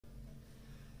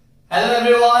Hello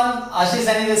everyone, Ashish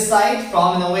Sani this side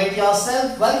from Innovate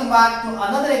Yourself. Welcome back to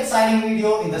another exciting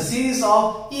video in the series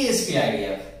of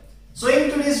ESP-IDF. So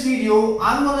in today's video,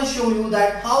 I'm going to show you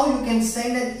that how you can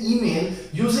send an email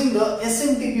using the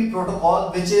SMTP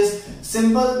protocol, which is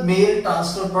Simple Mail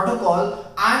Transfer Protocol.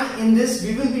 And in this,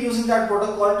 we will be using that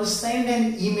protocol to send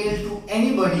an email to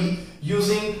anybody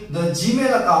using the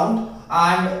Gmail account,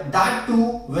 and that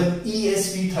too with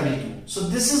ESP32. So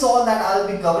this is all that I'll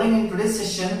be covering in today's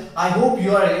session. I hope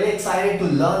you are really excited to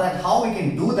learn that how we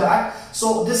can do that.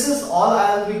 So this is all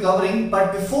I'll be covering,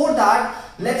 but before that,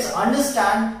 let's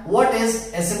understand what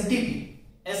is SMTP.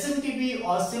 SMTP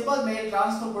or Simple Mail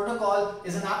Transfer Protocol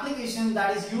is an application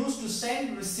that is used to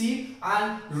send, receive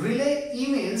and relay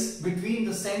emails between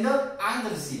the sender and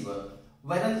the receiver.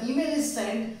 When an email is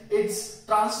sent, it's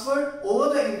transferred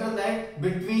over the internet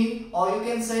between, or you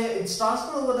can say it's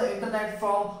transferred over the internet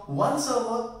from one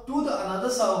server to the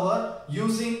another server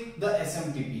using the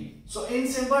SMTP. So in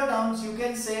simple terms, you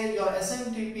can say your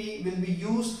SMTP will be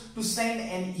used to send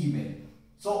an email.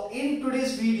 So in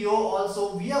today's video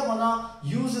also, we are gonna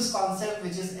use this concept,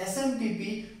 which is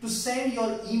SMTP, to send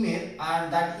your email,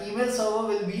 and that email server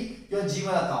will be your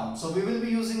Gmail account. So we will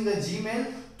be using the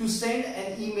Gmail to send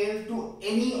an email to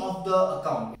any of the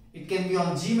account. It can be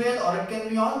on Gmail or it can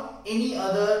be on any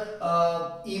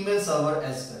other email server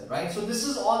as well, right? So this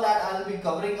is all that I will be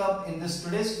covering up in this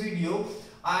today's video,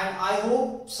 and I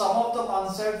hope some of the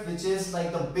concept, which is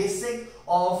like the basic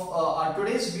of our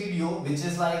today's video, which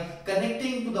is like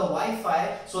connecting to the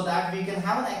Wi-Fi so that we can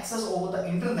have an access over the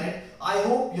internet. I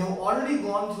hope you have already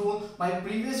gone through my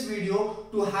previous video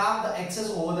to have the access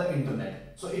over the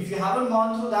internet. So if you haven't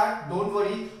gone through that, don't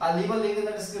worry, I'll leave a link in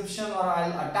the description, or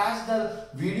I'll attach the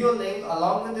video link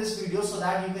along with this video so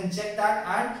that you can check that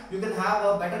and you can have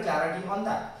a better clarity on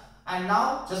that. And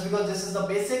now, just because this is the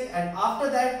basic, and after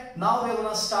that, now we're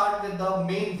gonna start with the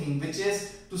main thing, which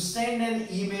is to send an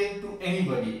email to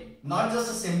anybody. Not just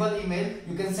a simple email,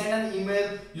 you can send an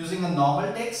email using a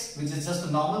normal text, which is just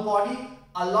a normal body.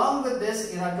 Along with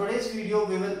this, in our today's video,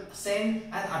 we will send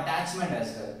an attachment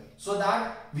as well, so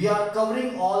that we are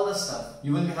covering all the stuff.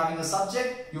 You will be having a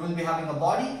subject, you will be having a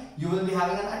body, you will be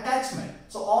having an attachment.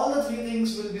 So all the three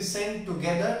things will be sent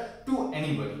together to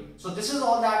anybody. So this is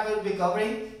all that we'll be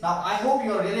covering. Now I hope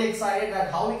you are really excited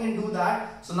at how we can do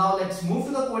that. So now let's move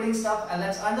to the coding stuff and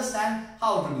let's understand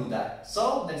how to do that.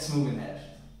 So let's move in here.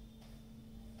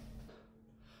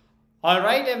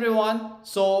 Alright everyone,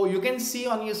 so you can see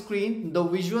on your screen the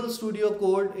Visual Studio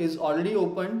Code is already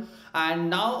open, and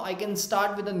now I can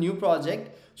start with a new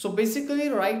project. So basically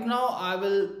right now I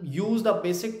will use the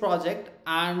basic project,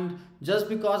 and just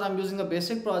because I'm using a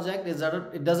basic project,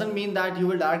 it doesn't mean that you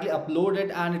will directly upload it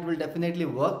and it will definitely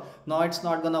work. No, it's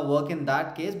not gonna work in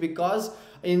that case, because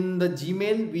in the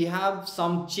Gmail we have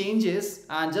some changes,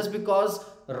 and just because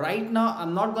right now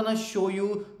I'm not gonna show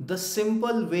you the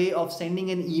simple way of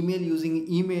sending an email using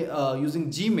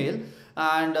Gmail.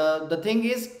 And the thing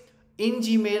is, in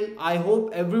Gmail, I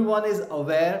hope everyone is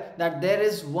aware that there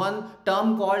is one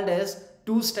term called as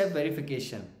two-step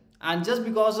verification. And just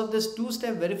because of this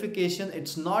two-step verification,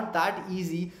 it's not that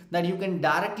easy that you can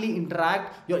directly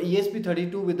interact your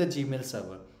ESP32 with the Gmail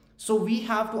server. So we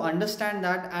have to understand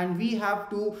that, and we have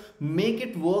to make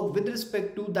it work with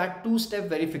respect to that two-step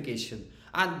verification.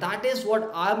 And that is what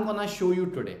I'm gonna show you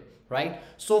today, right?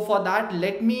 So for that,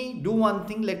 let me do one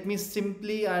thing. Let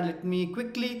me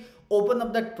quickly open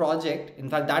up that project. In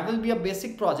fact, that will be a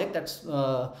basic project. That's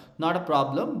not a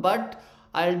problem, but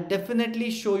I'll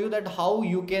definitely show you that how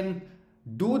you can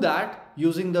do that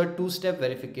using the two-step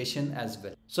verification as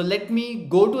well. So let me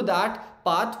go to that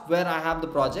path where I have the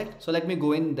project. So let me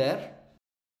go in there.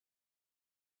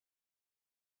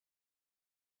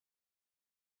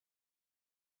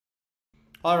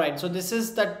 Alright, so this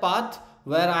is that path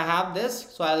where I have this.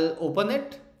 So I'll open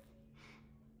it.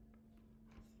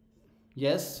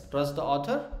 Yes, trust the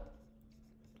author.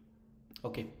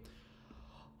 Okay.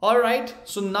 Alright,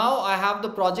 so now I have the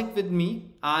project with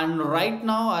me, and right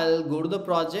now I'll go to the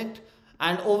project,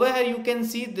 and over here you can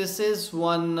see this is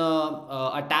one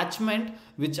attachment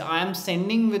which I am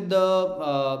sending with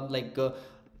the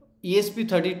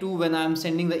ESP32 when I am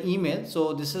sending the email.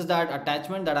 So this is that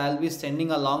attachment that I'll be sending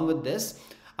along with this.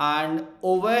 And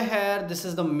over here, this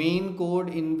is the main code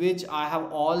in which I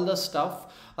have all the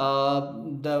stuff,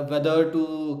 whether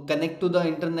to connect to the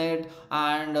internet,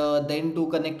 and then to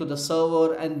connect to the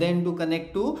server, and then to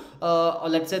connect to or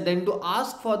let's say then to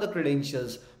ask for the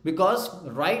credentials. Because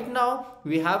right now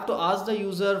we have to ask the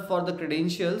user for the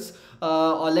credentials,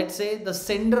 or let's say the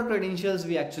sender credentials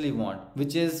we actually want,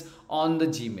 which is on the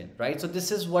Gmail, right? So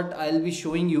this is what I'll be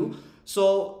showing you.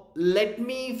 So let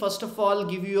me first of all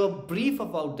give you a brief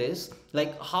about this,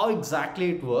 like how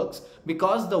exactly it works,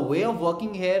 because the way of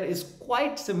working here is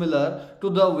quite similar to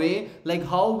the way like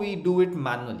how we do it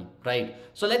manually, right?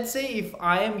 So let's say if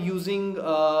I am using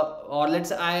or let's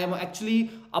say I am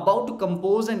actually about to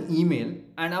compose an email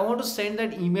and I want to send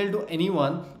that email to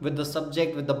anyone with the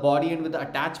subject, with the body and with the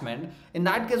attachment. In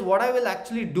that case, what I will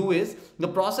actually do is the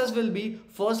process will be,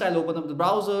 first I'll open up the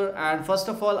browser and first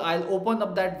of all I'll open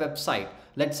up that website.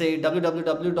 Let's say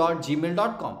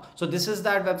www.gmail.com. So this is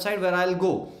that website where I'll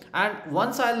go, and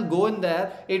once I'll go in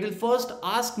there, it will first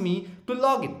ask me to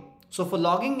log in. So for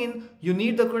logging in, you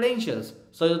need the credentials.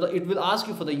 So it will ask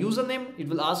you for the username, it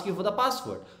will ask you for the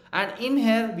password. And in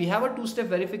here, we have a two-step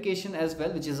verification as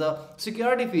well, which is a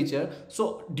security feature.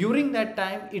 So during that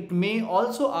time, it may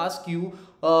also ask you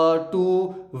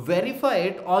to verify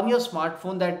it on your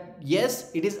smartphone that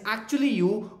yes, it is actually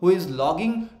you who is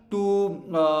logging to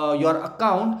your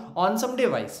account on some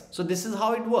device. So this is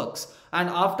how it works. And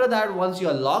after that, once you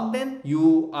are logged in,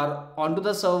 you are onto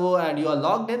the server and you are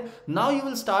logged in. Now you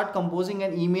will start composing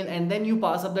an email, and then you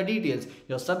pass up the details,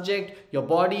 your subject, your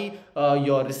body,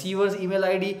 your receiver's email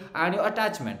ID and your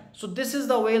attachment. So this is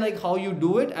the way like how you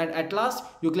do it, and at last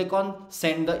you click on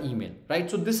send the email,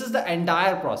 right? So this is the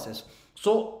entire process.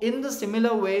 So in the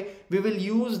similar way, we will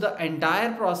use the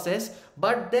entire process,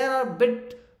 but there are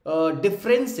bit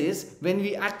differences when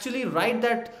we actually write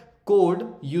that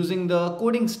code using the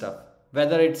coding stuff,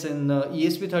 whether it's in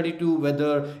ESP32,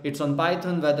 whether it's on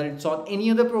Python, whether it's on any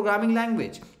other programming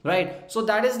language, right? So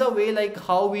that is the way like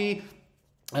how we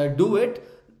do it.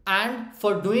 And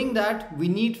for doing that, we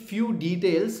need few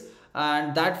details,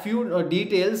 and that few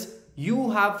details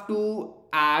you have to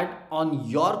add on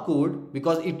your code,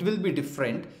 because it will be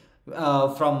different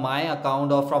from my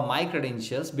account or from my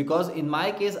credentials. Because in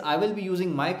my case, I will be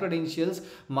using my credentials,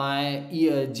 my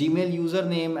Gmail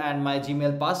username and my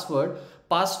Gmail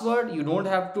password. You don't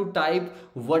have to type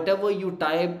whatever you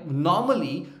type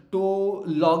normally to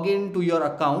log in to your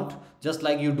account, just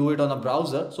like you do it on a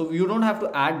browser. So you don't have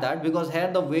to add that, because here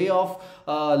the way of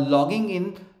logging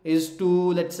in is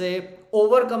to, let's say,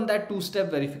 overcome that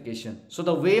two-step verification. So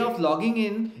the way of logging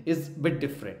in is a bit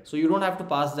different. So you don't have to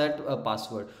pass that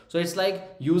password. So it's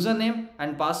like username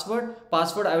and password.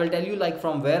 I will tell you like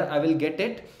from where I will get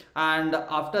it. And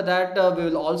after that, we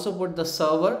will also put the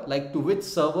server, like to which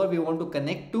server we want to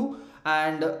connect to.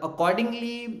 And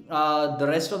accordingly, the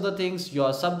rest of the things,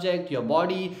 your subject, your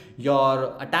body,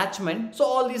 your attachment. So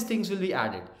all these things will be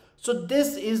added. So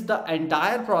this is the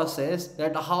entire process,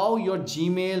 that how your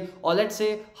Gmail, or let's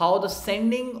say how the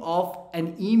sending of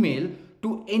an email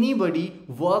to anybody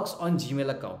works on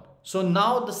Gmail account. So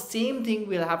now the same thing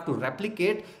we'll have to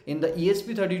replicate in the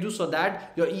ESP32, so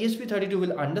that your ESP32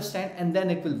 will understand and then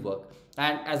it will work.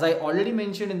 And as I already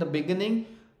mentioned in the beginning,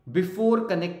 before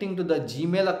connecting to the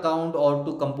Gmail account or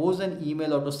to compose an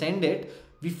email or to send it,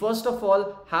 we first of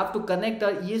all have to connect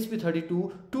our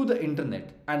ESP32 to the internet,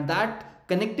 and that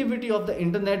connectivity of the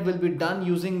internet will be done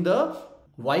using the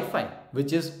Wi-Fi,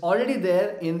 which is already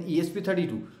there in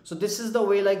ESP32. So this is the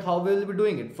way like how we will be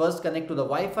doing it. First connect to the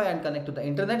Wi-Fi and connect to the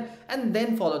internet, and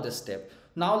then follow this step.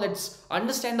 Now let's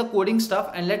understand the coding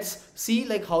stuff and let's see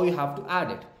like how you have to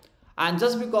add it. And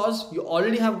just because you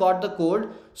already have got the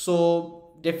code, so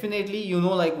definitely you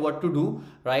know like what to do,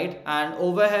 right? And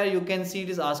over here you can see it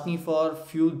is asking for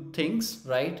few things,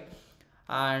 right?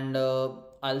 And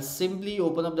I'll simply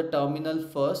open up the terminal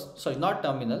first. Sorry, not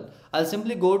terminal. I'll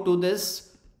simply go to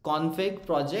this config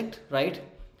project, right?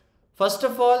 First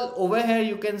of all, over here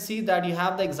you can see that you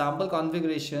have the example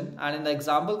configuration, and in the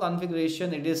example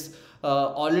configuration it is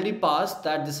already passed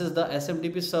that this is the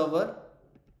SMTP server.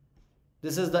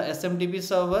 This is the SMTP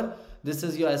server. This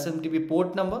is your SMTP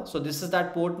port number. So this is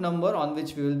that port number on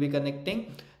which we will be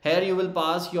connecting. Here you will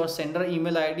pass your sender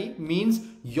email ID, means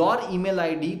your email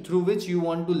ID through which you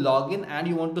want to log in and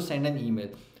you want to send an email.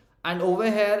 And over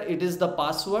here it is the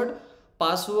password.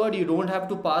 You don't have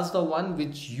to pass the one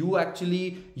which you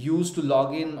actually use to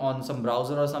log in on some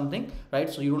browser or something, right?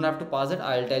 So you don't have to pass it.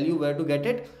 I'll tell you where to get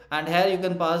it. And here you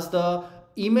can pass the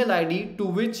email ID to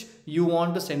which you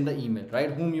want to send the email,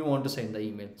 right? Whom you want to send the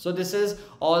email. So this is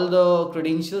all the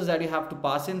credentials that you have to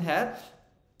pass in here.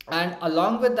 And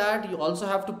along with that, you also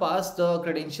have to pass the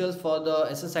credentials for the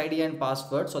SSID and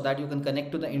password, so that you can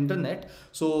connect to the internet.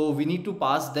 So we need to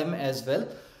pass them as well.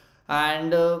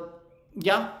 And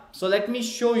yeah, so let me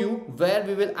show you where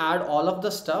we will add all of the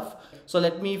stuff. So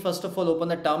let me first of all open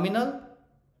the terminal.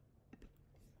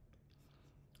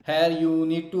 Here you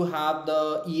need to have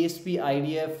the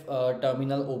ESP-IDF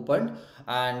terminal opened,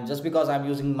 and just because I'm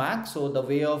using Mac, so the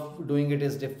way of doing it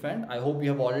is different. I hope you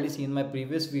have already seen my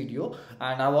previous video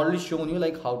and I've already shown you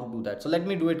like how to do that. So let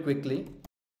me do it quickly.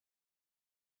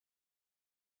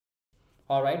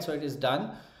 Alright, so it is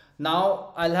done.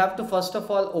 Now I'll have to first of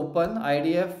all open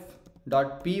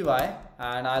idf.py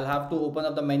and I'll have to open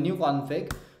up the menu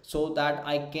config so that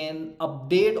I can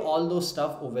update all those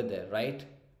stuff over there, right?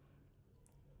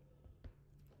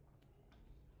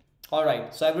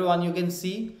 Alright, so everyone, you can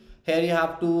see here you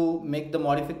have to make the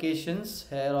modifications.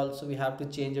 Here also we have to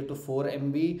change it to 4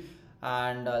 MB,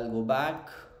 and I'll go back,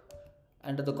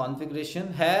 enter the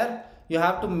configuration. Here you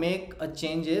have to make a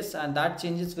changes, and that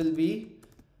changes will be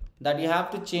that you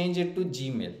have to change it to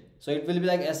Gmail. So it will be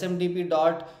like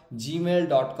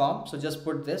smtp.gmail.com. So just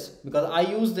put this because I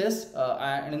use this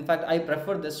and in fact I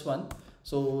prefer this one.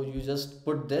 So you just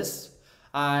put this,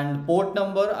 and port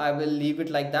number I will leave it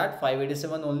like that,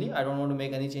 587 only. I don't want to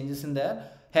make any changes in there.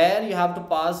 Here you have to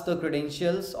pass the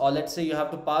credentials, or let's say you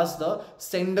have to pass the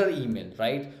sender email,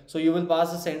 right? So you will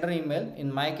pass the sender email.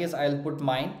 In my case I'll put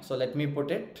mine, so let me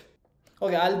put it.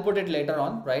 Okay, I'll put it later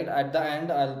on, right? At the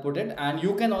end I'll put it, and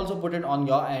you can also put it on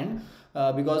your end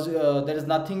because there is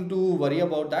nothing to worry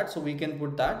about that, so we can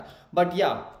put that. But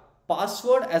yeah,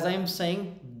 password, as I'm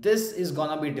saying, this is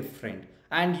gonna be different,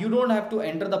 and you don't have to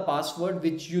enter the password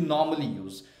which you normally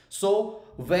use. So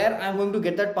where I'm going to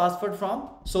get that password from?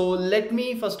 So let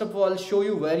me first of all show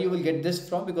you where you will get this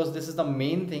from, because this is the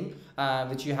main thing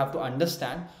which you have to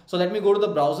understand. So let me go to the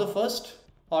browser first.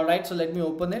 All right, so let me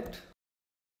open it.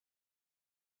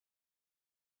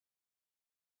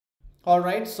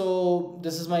 Alright, so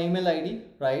this is my email ID,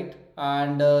 right?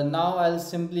 And now I'll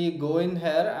simply go in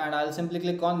here and I'll simply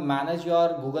click on manage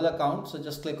your Google account. So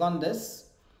just click on this.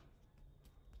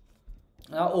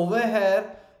 Now over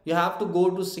here you have to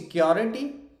go to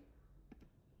security,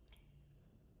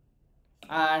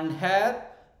 and here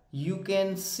you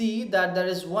can see that there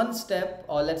is one step,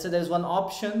 or let's say there's one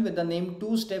option with the name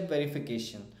two-step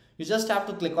verification. You just have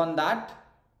to click on that.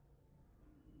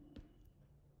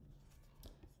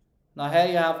 Now here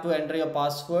you have to enter your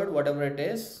password, whatever it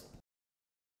is.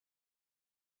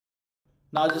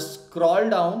 Now just scroll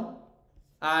down,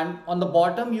 and on the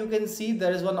bottom you can see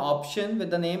there is one option with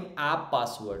the name app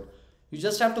password. You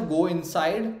just have to go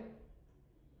inside,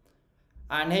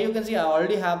 and here you can see I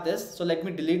already have this. So let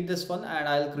me delete this one and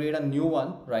I'll create a new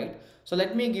one, right? So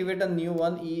let me give it a new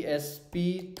one,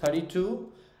 ESP32,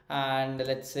 and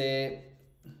let's say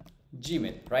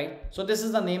Gmail, right? So this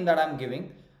is the name that I'm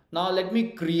giving. Now let me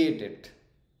create it.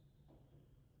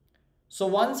 So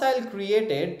once I'll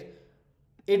create it,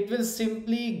 it will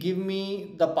simply give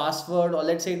me the password, or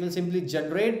let's say it will simply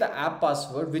generate the app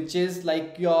password, which is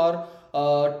like your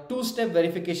two-step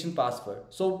verification password.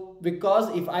 So because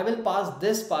if I will pass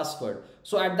this password,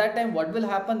 so at that time what will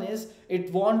happen is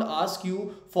it won't ask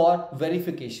you for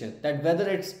verification that whether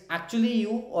it's actually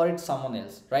you or it's someone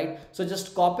else, right? So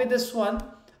just copy this one,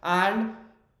 and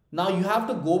now you have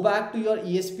to go back to your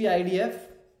ESP-IDF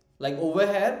like over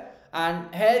here, and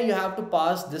here you have to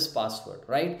pass this password,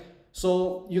 right?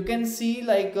 So you can see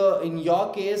like in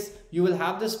your case you will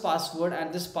have this password,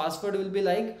 and this password will be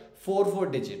like 4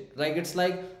 digit, like it's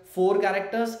like 4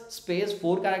 characters space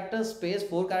 4 characters space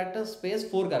 4 characters space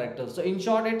 4 characters. So in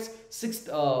short it's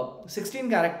 16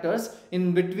 characters.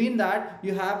 In between that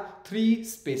you have 3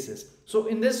 spaces. So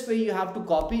in this way you have to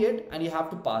copy it and you have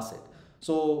to pass it.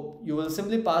 So you will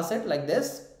simply pass it like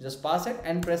this, just pass it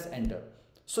and press enter.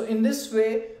 So in this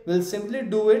way we'll simply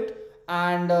do it,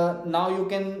 and now you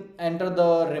can enter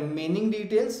the remaining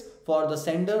details for the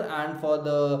sender and for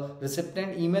the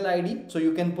recipient email ID. So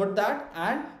you can put that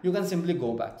and you can simply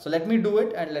go back. So let me do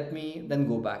it and let me then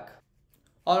go back.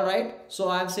 Alright, so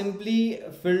I've simply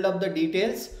filled up the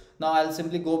details. Now I'll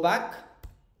simply go back.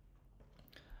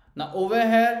 Now over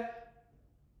here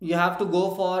you have to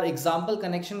go for example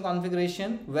connection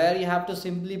configuration, where you have to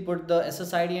simply put the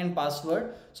SSID and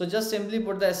password. So just simply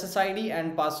put the SSID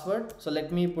and password. So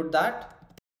let me put that.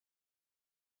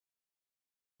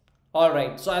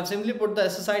 Alright, so I've simply put the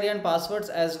SSID and passwords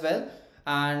as well.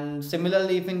 And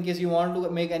similarly, if in case you want to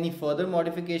make any further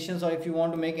modifications, or if you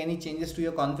want to make any changes to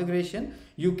your configuration,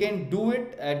 you can do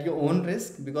it at your own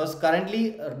risk, because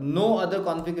currently no other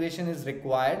configuration is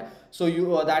required. So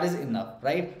you that is enough,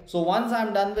 right? So once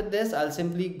I'm done with this, I'll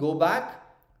simply go back,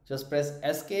 just press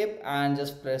escape and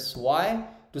just press Y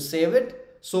to save it.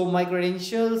 So my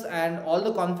credentials and all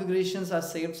the configurations are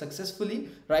saved successfully,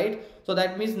 right? So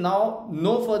that means now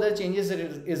no further changes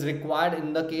is required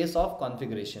in the case of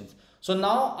configurations. So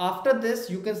now after this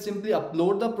you can simply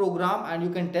upload the program and you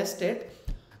can test it.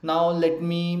 Now let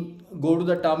me go to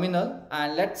the terminal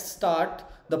and let's start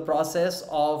the process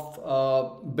of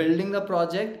building the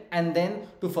project and then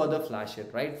to further flash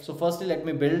it, right? So firstly, let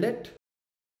me build it.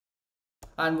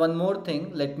 And one more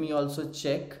thing, let me also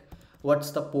check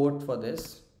what's the port for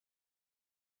this.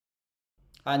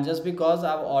 And just because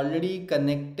I've already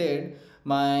connected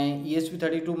my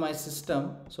ESP32 to my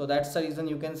system, so that's the reason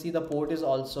you can see the port is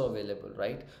also available,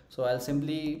 right? So I'll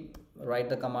simply write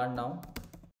the command now.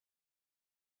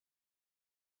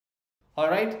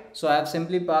 Alright, so I have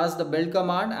simply passed the build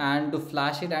command and to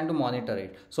flash it and to monitor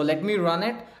it. So let me run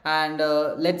it and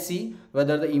let's see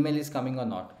whether the email is coming or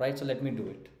not, right? So let me do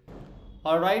it.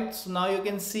 Alright, so now you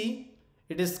can see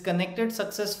it is connected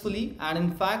successfully, and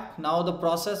in fact now the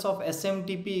process of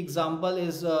SMTP example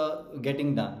is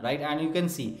getting done, right? And you can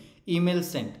see email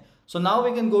sent. So now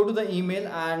we can go to the email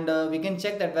and we can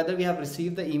check that whether we have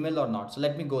received the email or not. So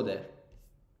let me go there.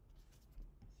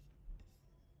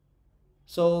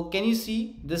 So can you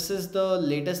see this is the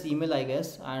latest email, I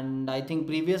guess, and I think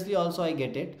previously also I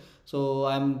get it. So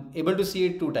I'm able to see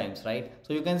it 2 times, right?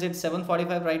 So you can see it's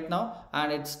 7:45 right now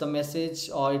and it's the message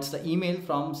or it's the email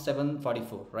from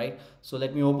 7:44, right? So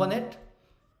let me open it.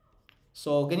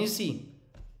 So can you see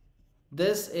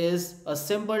this is a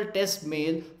simple test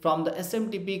mail from the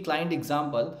SMTP client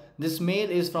example. This mail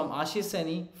is from Ashish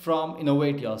Saini from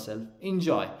Innovate Yourself.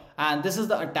 Enjoy. And this is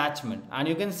the attachment, and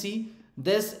you can see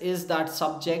this is that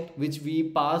subject which we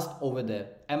passed over there,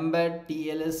 embed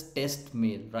TLS test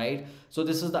mail, right? So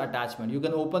this is the attachment. You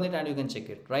can open it and you can check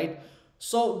it, right?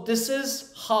 So this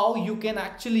is how you can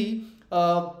actually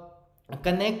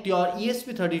connect your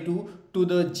ESP32 to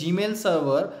the Gmail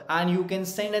server and you can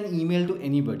send an email to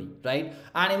anybody, right?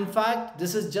 And in fact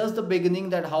this is just the beginning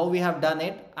that how we have done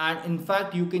it, and in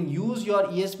fact you can use your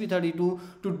ESP32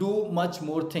 to do much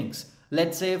more things.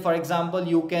 Let's say for example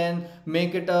you can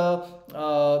make it a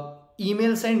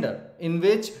email sender in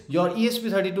which your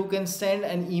ESP32 can send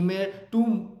an email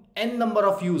to n number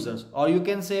of users, or you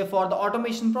can say for the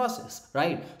automation process,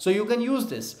 right? So you can use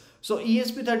this. So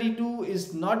ESP32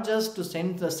 is not just to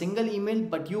send the single email,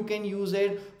 but you can use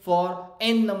it for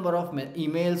n number of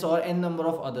emails or n number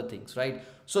of other things, right?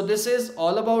 So this is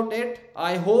all about it.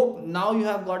 I hope now you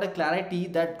have got a clarity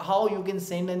that how you can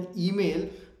send an email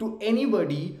to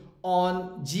anybody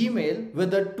on Gmail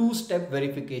with a 2-step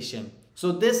verification.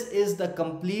 So this is the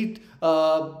complete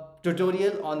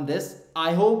tutorial on this.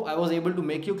 I hope I was able to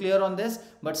make you clear on this,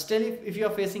 but still if you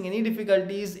are facing any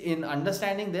difficulties in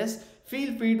understanding this,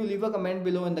 feel free to leave a comment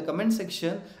below in the comment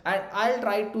section and I'll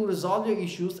try to resolve your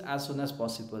issues as soon as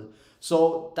possible.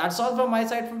 So that's all from my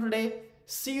side for today.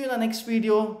 See you in the next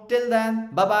video. Till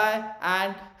then, bye bye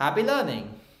and happy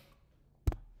learning.